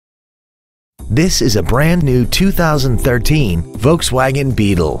This is a brand new 2013 Volkswagen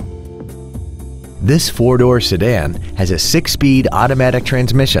Beetle. This four-door sedan has a 6-speed automatic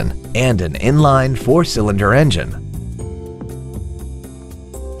transmission and an inline 4-cylinder engine.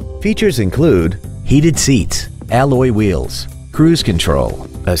 Features include heated seats, alloy wheels, cruise control,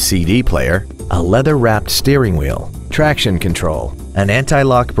 a CD player, a leather-wrapped steering wheel, traction control, an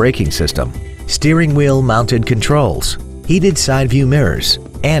anti-lock braking system, steering wheel mounted controls, heated side view mirrors,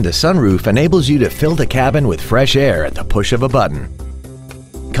 and a sunroof enables you to fill the cabin with fresh air at the push of a button.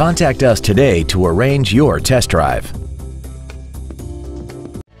 Contact us today to arrange your test drive.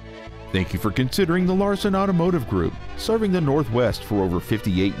 Thank you for considering the Larson Automotive Group, serving the Northwest for over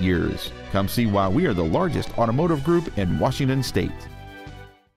 58 years. Come see why we are the largest automotive group in Washington State.